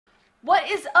What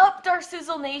is up,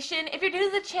 Darcizzle Nation? If you're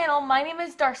new to the channel, my name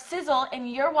is Darcizzle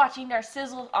and you're watching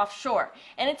Darcizzle Offshore.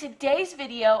 And in today's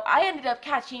video, I ended up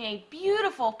catching a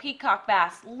beautiful peacock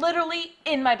bass literally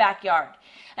in my backyard.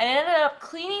 And I ended up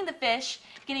cleaning the fish,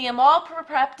 getting them all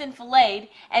prepped and filleted,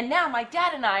 and now my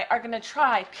dad and I are going to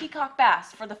try peacock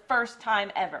bass for the first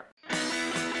time ever.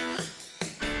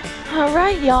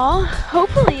 Alright y'all,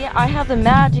 hopefully I have the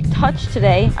magic touch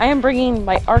today. I am bringing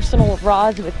my arsenal of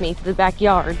rods with me to the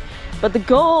backyard. But the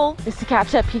goal is to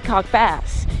catch that peacock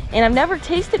bass. And I've never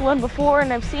tasted one before,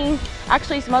 and I've seen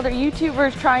actually some other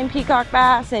YouTubers trying peacock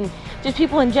bass, and just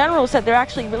people in general said they're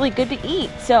actually really good to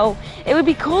eat. So it would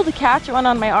be cool to catch one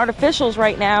on my artificials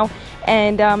right now,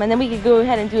 and then we could go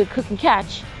ahead and do a cook and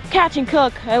catch. Catch and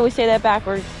cook, I always say that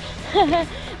backwards.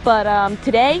 But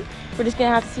today, we're just gonna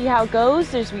have to see how it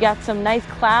goes. We got some nice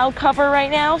cloud cover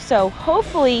right now, so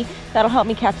hopefully that'll help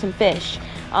me catch some fish.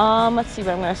 Let's see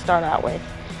what I'm gonna start out with.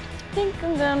 I think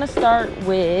I'm gonna start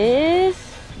with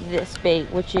this bait,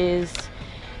 which is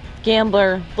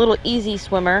Gambler Little Easy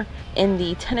Swimmer in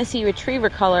the Tennessee Retriever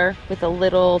color with a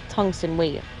little tungsten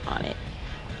weight on it.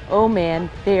 Oh man,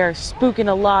 they are spooking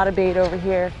a lot of bait over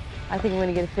here. I think I'm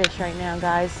gonna get a fish right now,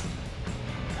 guys.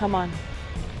 Come on.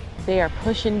 They are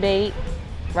pushing bait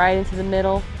right into the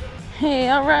middle. Hey,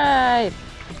 all right.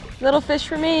 Little fish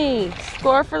for me.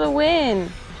 Score for the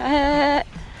win.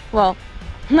 Well,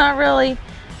 not really.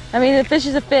 I mean, the fish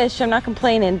is a fish, I'm not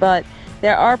complaining, but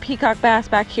there are peacock bass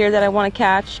back here that I want to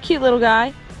catch. Cute little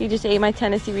guy. He just ate my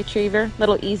Tennessee Retriever,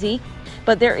 Little Easy.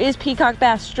 But there is peacock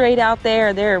bass straight out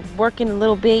there. They're working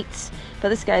little baits. But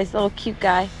this guy's a little cute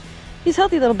guy. He's a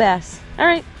healthy little bass. All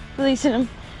right, releasing him.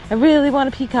 I really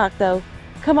want a peacock though.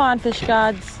 Come on, fish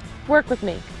gods. Work with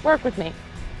me. Work with me.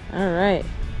 All right,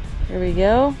 here we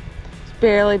go. Just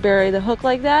barely bury the hook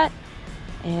like that.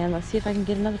 And let's see if I can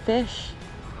get another fish.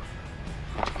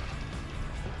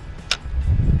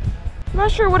 I'm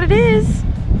not sure what it is.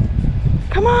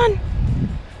 Come on.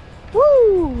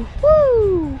 Woo,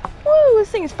 woo, woo. This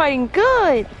thing is fighting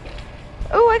good.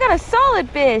 Oh, I got a solid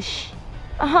fish.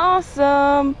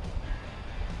 Awesome.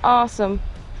 Awesome.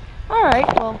 All right,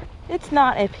 well, it's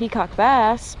not a peacock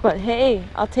bass, but hey,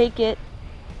 I'll take it.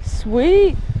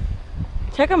 Sweet.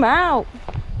 Check him out.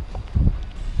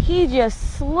 He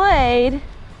just slayed.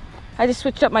 I just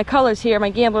switched up my colors here,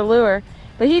 my Gambler lure,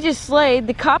 but he just slayed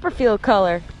the Copperfield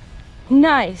color.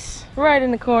 Nice. Right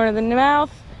in the corner of the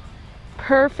mouth.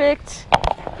 Perfect.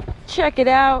 Check it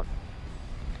out.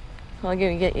 I'll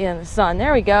get you in the sun.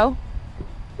 There we go.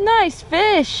 Nice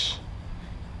fish.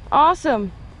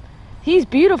 Awesome. He's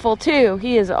beautiful too.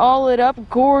 He is all lit up.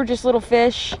 Gorgeous little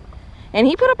fish. And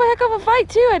he put up a heck of a fight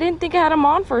too. I didn't think I had him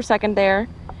on for a second there.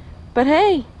 But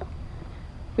hey,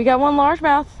 we got one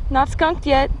largemouth. Not skunked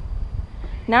yet.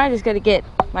 Now I just got to get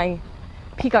my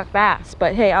peacock bass.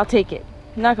 But hey, I'll take it.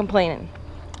 I'm not complaining.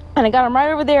 And I got him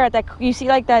right over there at that, you see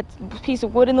like that piece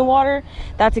of wood in the water?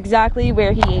 That's exactly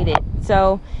where he ate it.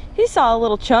 So he saw a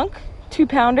little chunk,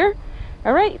 2-pounder.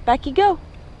 All right, back you go.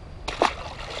 All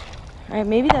right,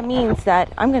 maybe that means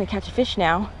that I'm gonna catch a fish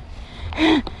now.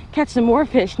 Catch some more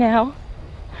fish now.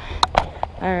 All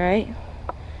right.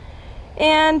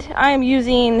 And I am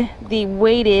using the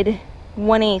weighted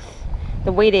 1/8,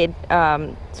 the weighted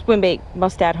swim bait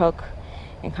mustad hook,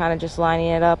 and kind of just lining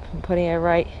it up and putting it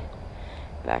right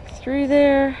back through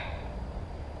there,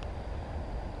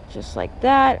 just like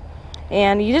that.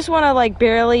 And you just want to like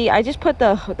barely, I just put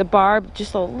the barb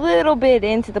just a little bit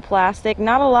into the plastic,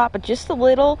 not a lot, but just a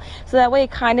little, so that way it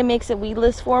kind of makes it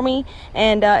weedless for me.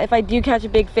 And if I do catch a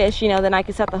big fish, you know, then I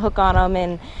can set the hook on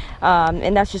them,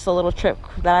 and that's just a little trick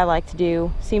that I like to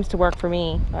do. Seems to work for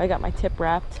me. I got my tip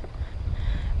wrapped.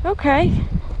 Okay.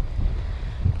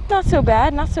 Not so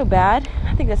bad, not so bad.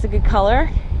 I think that's a good color.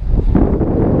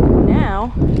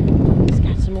 Now, let's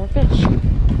catch some more fish.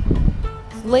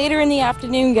 Later in the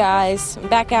afternoon, guys. I'm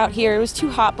back out here. It was too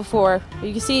hot before, but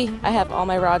you can see I have all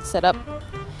my rods set up.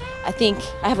 I think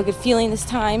I have a good feeling this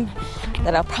time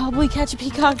that I'll probably catch a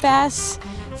peacock bass.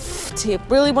 I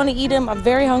really want to eat him. I'm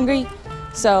very hungry.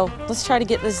 So let's try to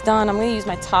get this done. I'm going to use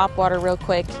my top water real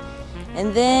quick,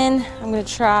 and then I'm going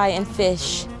to try and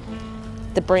fish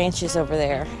the branches over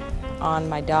there on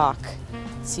my dock.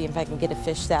 See if I can get a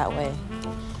fish that way.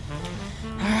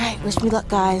 All right, wish me luck,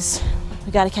 guys.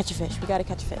 We gotta catch a fish. We gotta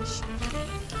catch a fish.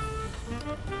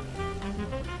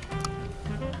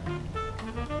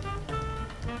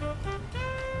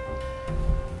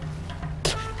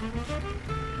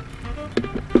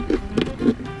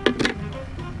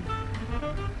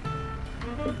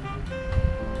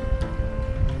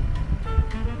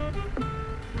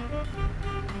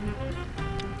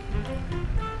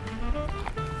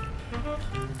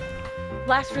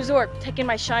 Last resort, taking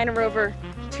my shiner over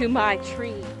to my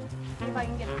tree. See if I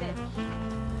can get a fish.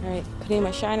 All right, putting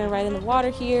my shiner right in the water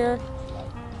here.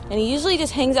 And he usually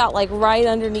just hangs out like right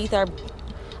underneath our,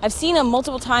 I've seen him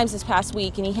multiple times this past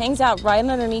week, and he hangs out right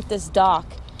underneath this dock.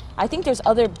 I think there's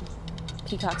other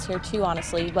peacocks here too,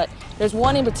 honestly, but there's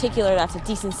one in particular that's a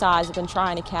decent size I've been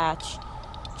trying to catch,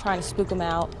 trying to spook him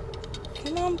out.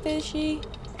 Come on, fishy.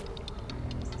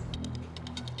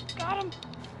 Got him.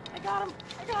 I got him.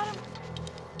 I got him.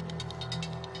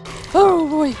 Oh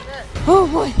boy. Oh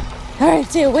boy. All right,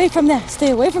 stay away from that.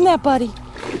 Stay away from that, buddy.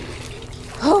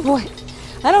 Oh boy.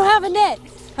 I don't have a net.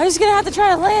 I'm just gonna have to try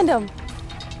to land him.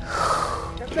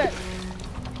 That's it.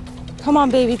 Come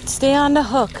on, baby. Stay on the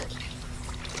hook.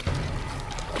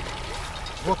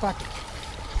 Walk back.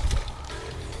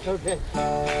 Okay.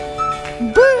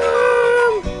 Boom!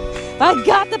 I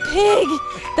got the pig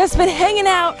that's been hanging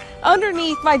out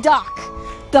underneath my dock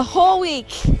the whole week.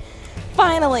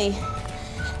 Finally.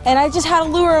 And I just had to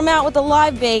lure him out with the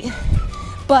live bait.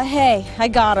 But hey, I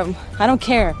got him. I don't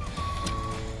care.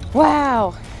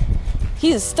 Wow.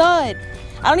 He's a stud.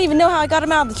 I don't even know how I got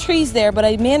him out of the trees there, but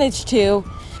I managed to.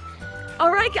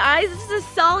 All right, guys, this is a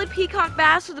solid peacock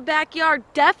bass for the backyard,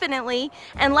 definitely.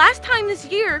 And last time this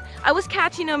year, I was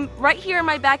catching them right here in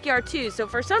my backyard too. So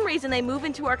for some reason, they move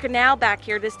into our canal back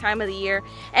here this time of the year,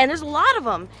 and there's a lot of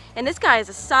them. And this guy is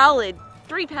a solid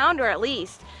 3-pounder at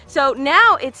least. So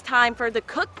now it's time for the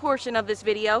cook portion of this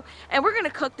video, and we're gonna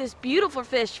cook this beautiful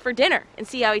fish for dinner and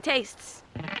see how he tastes.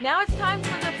 Now it's time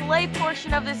for the fillet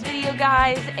portion of this video,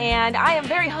 guys, and I am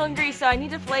very hungry, so I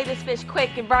need to fillet this fish quick,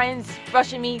 and Brian's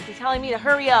rushing me, he's telling me to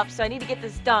hurry up, so I need to get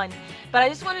this done. But I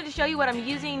just wanted to show you what I'm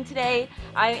using today.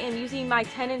 I am using my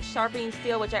 10-inch sharpening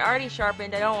steel, which I already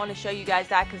sharpened. I don't want to show you guys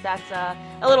that because that's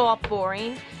a little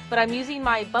boring. But I'm using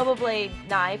my BUBBA blade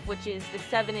knife, which is the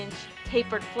 7-inch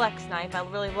tapered flex knife. I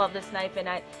really love this knife, and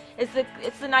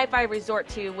it's the knife I resort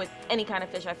to with any kind of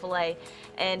fish I fillet.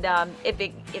 And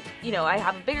if you know I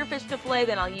have a bigger fish to fillet,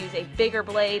 then I'll use a bigger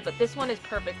blade. But this one is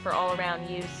perfect for all-around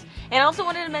use. And I also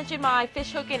wanted to mention my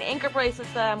fish hook and anchor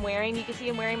bracelets that I'm wearing. You can see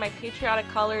I'm wearing my patriotic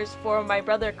colors for my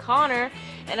brother Connor,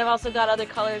 and I've also got other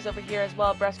colors over here as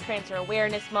well, Breast Cancer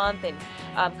Awareness Month,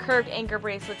 and curved anchor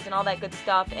bracelets and all that good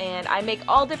stuff. And I make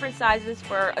all different sizes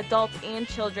for adults and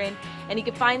children, and you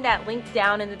can find that link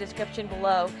down in the description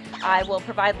below. I will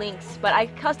provide links, but I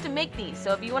custom make these,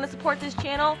 so if you want to support this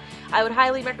channel, I would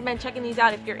highly recommend checking these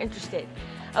out if you're interested.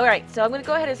 Alright, so I'm going to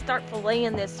go ahead and start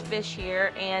filleting this fish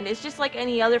here, and it's just like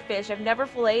any other fish. I've never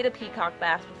filleted a peacock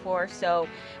bass before, so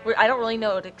I don't really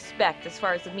know what to expect as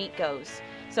far as the meat goes.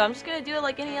 So I'm just going to do it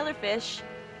like any other fish.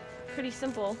 Pretty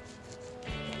simple.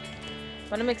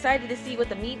 But I'm excited to see what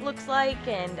the meat looks like,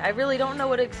 and I really don't know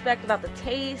what to expect about the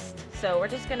taste, so we're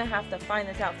just going to have to find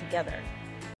this out together.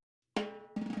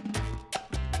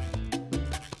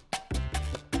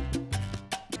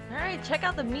 Alright, check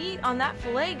out the meat on that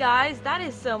fillet, guys. That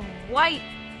is some white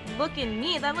looking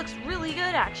meat. That looks really good,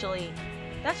 actually.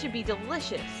 That should be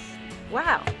delicious.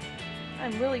 Wow.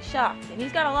 I'm really shocked. And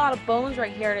he's got a lot of bones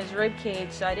right here in his rib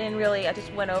cage, so I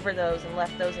just went over those and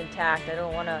left those intact. I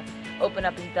don't want to open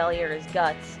up his belly or his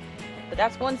guts. But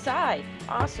that's one side.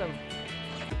 Awesome.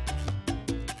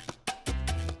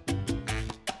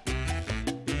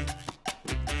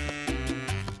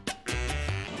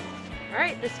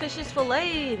 Alright, this fish is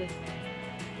filleted.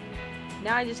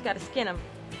 Now I just gotta skin him.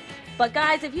 But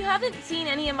guys, if you haven't seen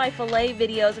any of my fillet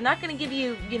videos, I'm not gonna give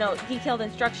you, detailed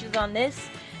instructions on this.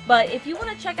 But if you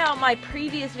want to check out my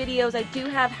previous videos, I do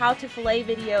have how to fillet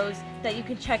videos that you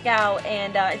can check out,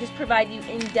 and I just provide you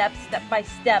in-depth,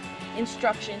 step-by-step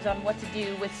instructions on what to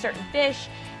do with certain fish.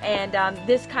 And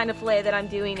this kind of fillet that I'm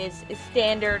doing is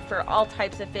standard for all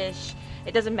types of fish.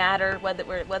 It doesn't matter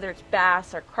whether it's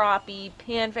bass or crappie,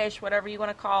 panfish, whatever you want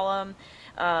to call them,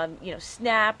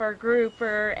 snapper,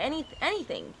 grouper,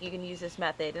 anything. You can use this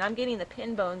method. And I'm getting the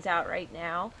pin bones out right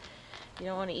now. You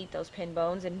don't want to eat those pin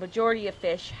bones, and majority of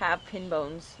fish have pin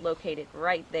bones located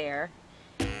right there.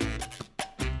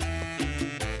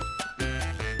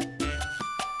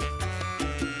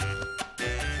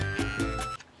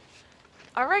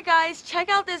 Alright guys, check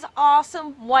out this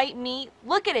awesome white meat.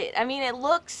 Look at it. I mean, it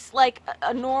looks like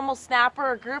a normal snapper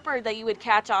or grouper that you would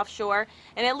catch offshore,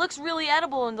 and it looks really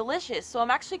edible and delicious. So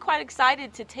I'm actually quite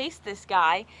excited to taste this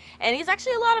guy, and he's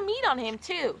actually a lot of meat on him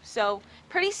too. So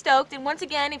pretty stoked. And once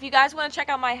again, if you guys want to check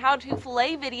out my how to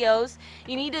fillet videos,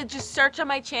 you need to just search on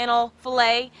my channel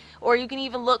fillet, or you can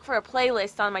even look for a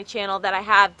playlist on my channel that I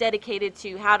have dedicated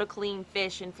to how to clean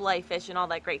fish and fillet fish and all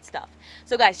that great stuff.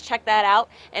 So guys, check that out.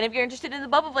 And if you're interested in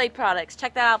the BUBBA Blade products,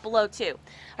 check that out below too.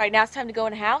 Alright, now it's time to go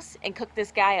in the house and cook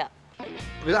this guy up.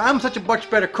 Because I'm such a much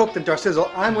better cook than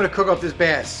Darcizzle, I'm going to cook up this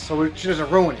bass so she doesn't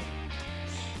ruin it.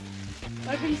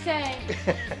 What are you saying?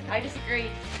 I disagree.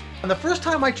 And the first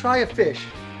time I try a fish,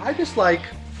 I just like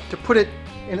to put it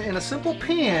in a simple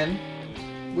pan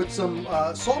with some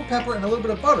salt and pepper and a little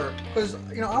bit of butter, because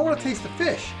I want to taste the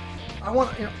fish. I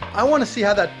want to see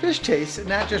how that fish tastes, and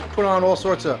not just put on all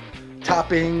sorts of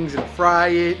toppings and fry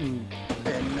it and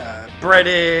bread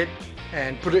it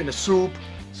and put it in a soup.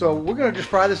 So we're gonna just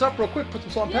fry this up real quick, put some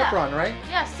salt and pepper on, right?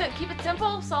 Yeah, so keep it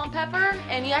simple, salt and pepper,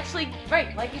 and you actually,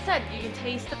 right, like you said, you can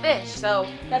taste the fish. So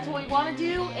that's what we want to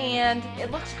do, and it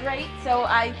looks great. So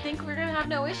I think we're gonna have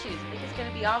no issues. I think it's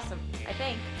gonna be awesome. I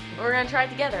think we're gonna try it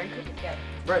together and cook it together.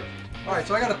 Right. All right.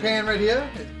 So I got a pan right here.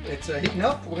 It's heating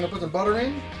up. We're gonna put some butter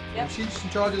in. Yep. And she's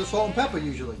in charge of the salt and pepper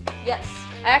usually. Yes.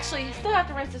 I actually still have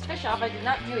to rinse this fish off. I did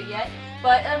not do it yet.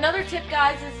 But another tip,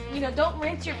 guys, is don't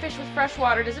rinse your fish with fresh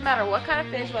water. It doesn't matter what kind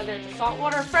of fish, whether it's a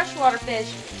saltwater or freshwater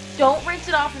fish. Don't rinse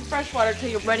it off in fresh water until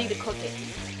you're ready to cook it.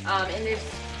 And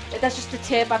that's just a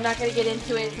tip. I'm not going to get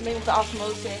into it. It's something with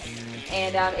osmosis,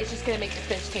 and it's just going to make the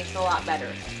fish taste a lot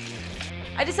better.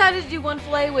 I decided to do one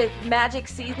fillet with Magic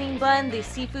Seasoning Blend, the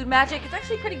Seafood Magic. It's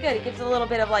actually pretty good. It gives a little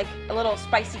bit of a little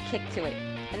spicy kick to it.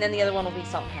 And then the other one will be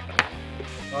salt and pepper.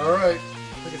 All right.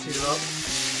 We can heat it up.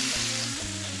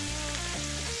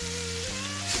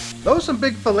 Those are some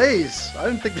big fillets. I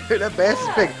didn't think that bass is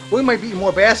big. We might be eating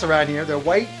more bass around here. They're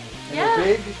white and they're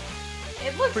big.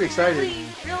 It looks pretty excited. really,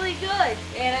 really good.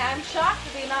 And I'm shocked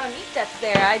at the amount of meat that's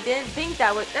there. I didn't think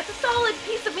that's a solid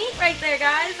piece of meat right there,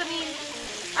 guys. I mean,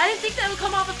 I didn't think that would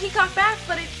come off a peacock bass,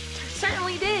 but it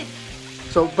certainly did.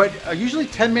 So, but usually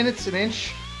 10 minutes an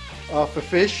inch for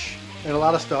fish and a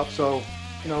lot of stuff. So,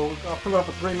 I'll put it up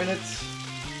for 3 minutes.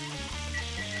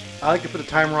 I like to put a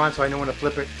timer on so I know when to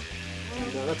flip it.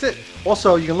 And that's it.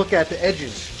 Also, you can look at the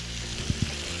edges.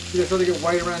 See, so they get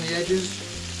white around the edges.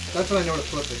 That's when I know to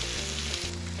flip it.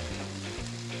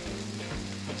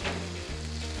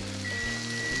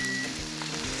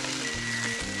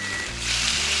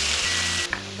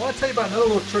 I want to tell you about another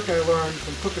little trick I learned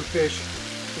from cooking fish.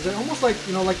 Is that almost like,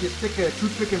 like you stick a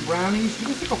toothpick in brownies, you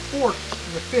can stick a fork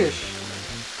in the fish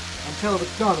until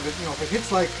it's done. If it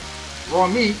hits like raw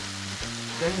meat,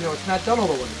 then it's not done all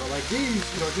the way. But like these,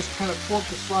 just kind of fork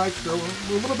the slide through. With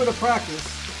a little bit of practice,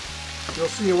 you'll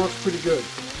see it works pretty good.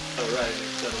 Oh right, it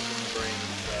settles in the brain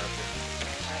and stuff.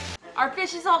 Our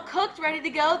fish is all cooked, ready to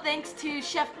go, thanks to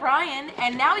Chef Brian.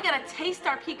 And now we gotta taste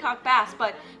our peacock bass.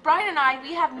 But Brian and I,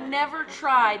 we have never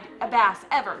tried a bass,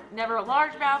 ever. Never a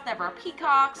largemouth, never a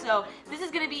peacock. So this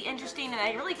is gonna be interesting, and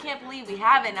I really can't believe we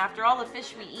haven't after all the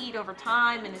fish we eat over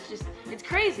time, and it's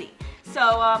crazy.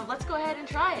 So let's go ahead and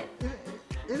try it.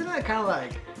 Isn't that kind of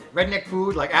like redneck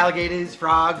food, like alligators,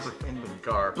 frogs, and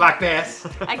Carp. black bass?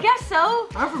 I guess so.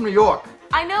 I'm from New York.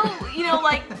 I know,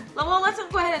 well, let's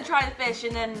go ahead and try the fish,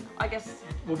 and then I guess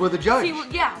Well, we're the judge.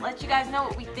 let you guys know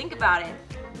what we think about it.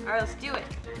 All right, let's do it.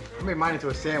 I made mine into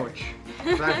a sandwich.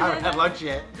 I haven't had lunch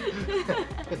yet.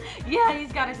 Yeah,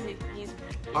 he's got to see.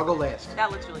 I'll go last.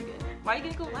 That looks really good. Why are you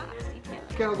gonna go last? You can't.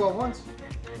 Okay, I'll go at once.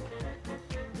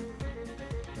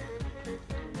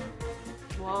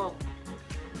 Whoa.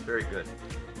 Very good.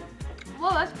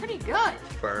 Whoa, that's pretty good.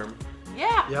 Firm.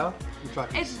 Yeah. Yeah? You try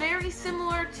it. It's very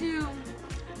similar to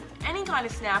any kind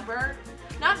of snapper.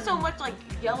 Not so much like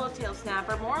yellowtail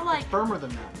snapper, more like Firmer than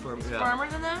that. firmer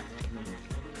than that.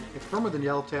 It's firmer than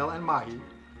yellowtail and mahi.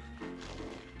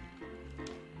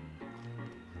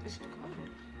 It's good.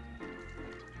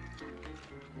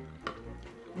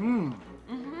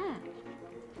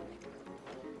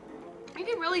 You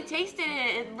can really taste it.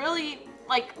 It really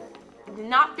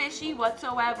not fishy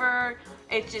whatsoever.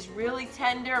 It's just really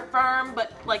tender, firm,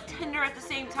 but tender at the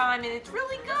same time, and it's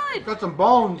really good. Got some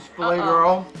bones, filet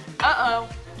girl. Uh-oh.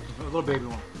 A little baby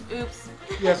one. Oops.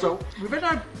 Yeah, so I've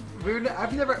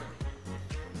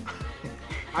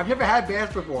never had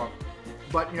bass before,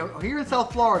 but here in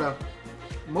South Florida,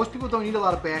 most people don't eat a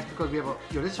lot of bass because we have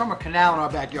this is from a canal in our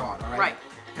backyard, all right? Right.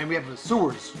 And we have the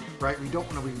sewers, right? We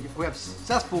have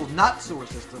cesspools, not sewer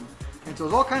system, and so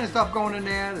there's all kinds of stuff going in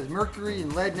there. There's mercury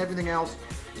and lead and everything else.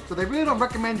 So they really don't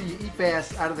recommend that you eat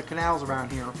bass out of the canals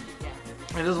around here.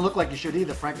 And it doesn't look like you should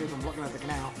either, frankly, from looking at the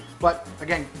canal. But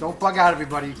again, don't bug out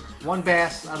everybody. One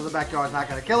bass out of the backyard is not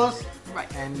going to kill us. Right.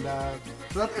 And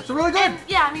so it's really good. And,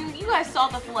 yeah, I mean, you guys saw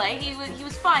the fillet. He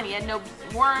was fine. He had no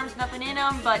worms, nothing in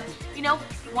him. But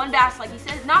one bass, like he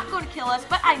said, is not going to kill us.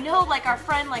 But I know, our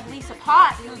friend, Lisa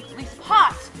Potts,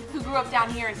 who grew up down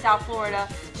here in South Florida,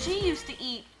 she used to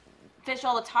eat fish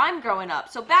all the time growing up.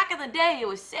 So back in the day, it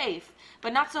was safe.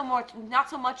 but not so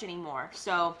much anymore.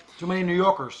 So too many New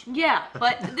Yorkers. yeah,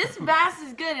 but this bass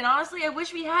is good, and honestly, I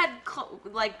wish we had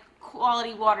like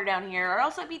quality water down here, or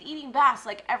else I'd be eating bass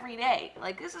like every day.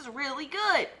 Like, this is really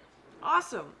good.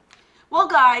 Awesome. Well,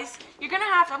 guys, you're gonna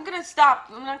have to, I'm gonna stop.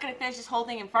 I'm not gonna finish this whole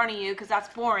thing in front of you because that's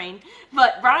boring,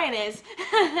 but Brian is.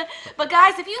 But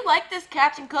guys, if you like this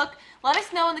catch and cook, let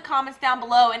us know in the comments down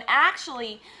below, and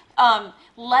actually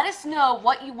let us know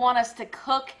what you want us to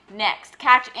cook next,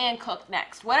 catch and cook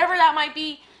next, whatever that might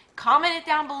be. Comment it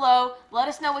down below. Let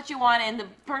us know what you want, and the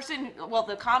person, well,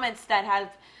 the comments that have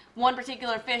one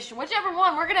particular fish, whichever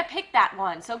one, we're gonna pick that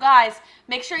one. So guys,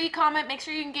 make sure you comment, make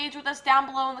sure you engage with us down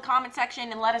below in the comment section,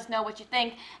 and let us know what you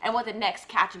think and what the next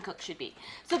catch and cook should be.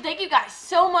 So thank you guys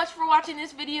so much for watching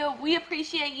this video. We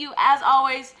appreciate you as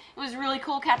always. It was really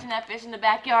cool catching that fish in the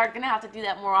backyard. Gonna have to do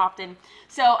that more often.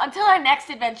 So until our next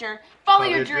adventure, follow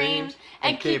your dreams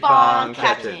and keep on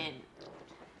catching.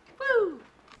 Woo!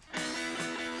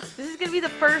 This is gonna be the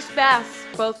first bass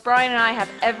both Brian and I have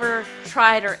ever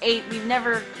tried or ate. We've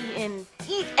never eaten